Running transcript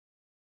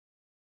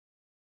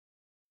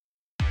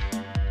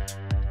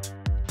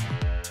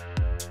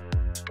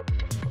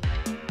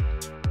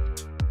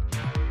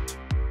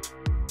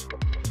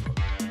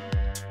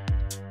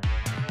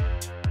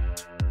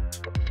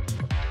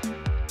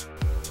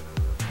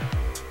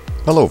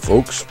Hello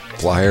folks,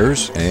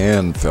 flyers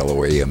and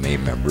fellow AMA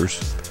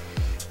members.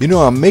 You know,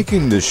 I'm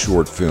making this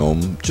short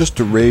film just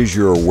to raise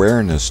your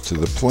awareness to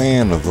the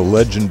plan of the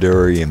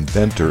legendary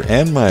inventor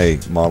and my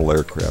model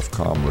aircraft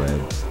comrade,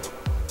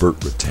 Burt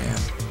Rutan.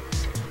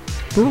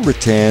 Burt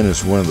Rutan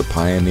is one of the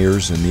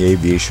pioneers in the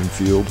aviation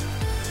field.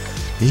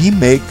 He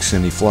makes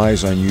and he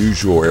flies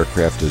unusual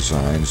aircraft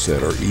designs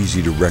that are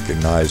easy to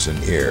recognize in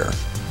air,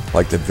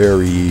 like the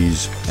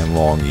VariEase and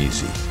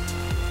LongEasy.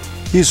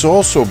 He has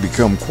also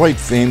become quite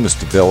famous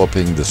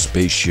developing the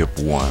Spaceship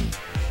One.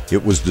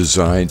 It was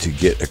designed to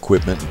get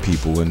equipment and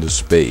people into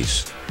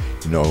space.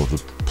 You know, the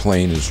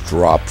plane is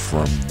dropped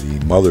from the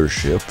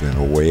mothership and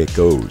away it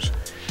goes.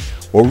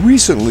 Well,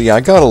 recently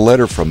I got a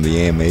letter from the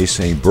AMA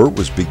saying Burt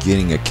was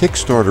beginning a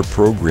Kickstarter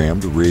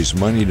program to raise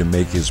money to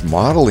make his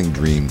modeling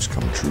dreams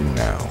come true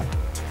now.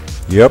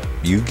 Yep,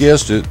 you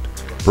guessed it.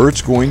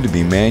 Burt's going to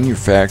be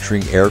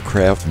manufacturing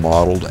aircraft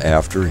modeled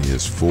after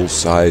his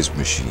full-size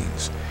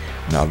machines.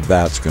 Now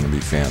that's going to be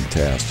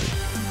fantastic.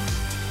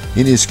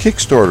 In his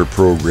Kickstarter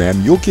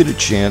program, you'll get a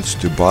chance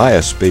to buy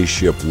a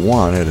Spaceship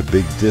One at a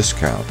big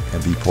discount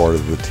and be part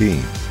of the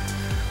team.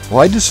 Well,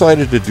 I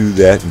decided to do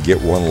that and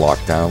get one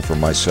locked down for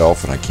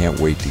myself, and I can't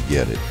wait to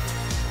get it.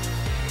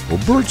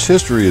 Well, Burt's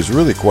history is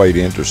really quite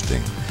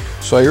interesting,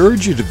 so I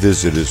urge you to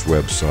visit his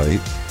website,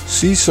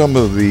 see some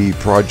of the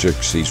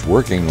projects he's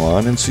working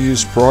on, and see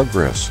his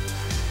progress.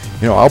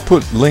 You know, I'll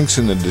put links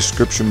in the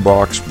description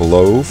box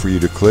below for you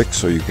to click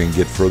so you can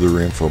get further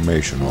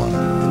information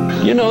on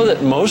it. You know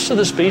that most of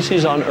the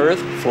species on Earth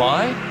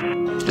fly?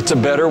 It's a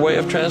better way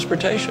of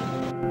transportation.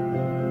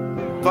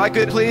 If I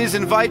could please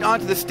invite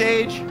onto the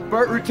stage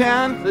Burt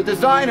Rutan, the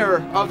designer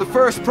of the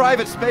first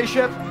private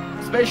spaceship,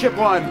 Spaceship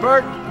One.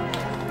 Burt?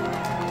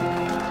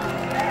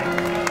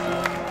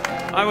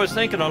 I was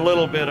thinking a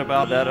little bit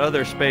about that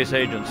other space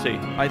agency.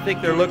 I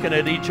think they're looking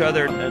at each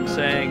other and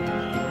saying,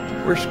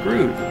 we're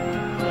screwed.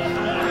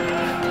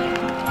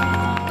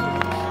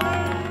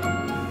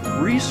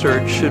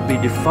 Research should be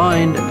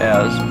defined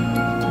as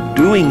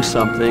doing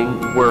something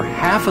where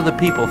half of the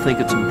people think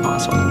it's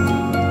impossible.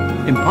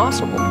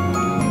 Impossible.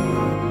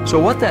 So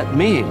what that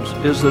means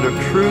is that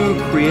a true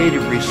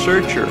creative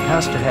researcher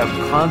has to have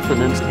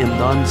confidence in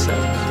nonsense.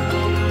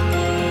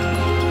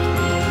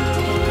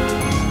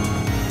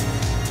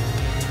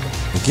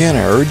 Again,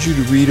 I urge you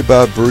to read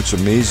about Burt's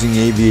amazing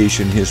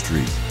aviation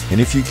history. And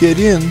if you get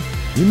in,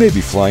 you may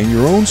be flying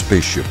your own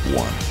Spaceship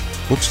One.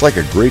 Looks like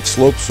a great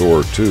slope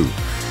soarer too.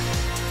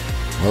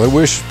 Well, I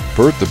wish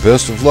Burt the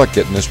best of luck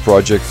getting this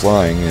project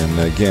flying, and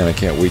again, I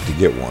can't wait to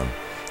get one.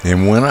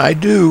 And when I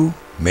do,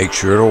 make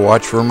sure to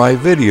watch for my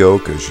video,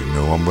 because you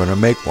know I'm going to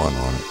make one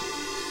on it.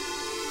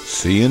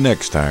 See you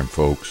next time,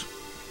 folks.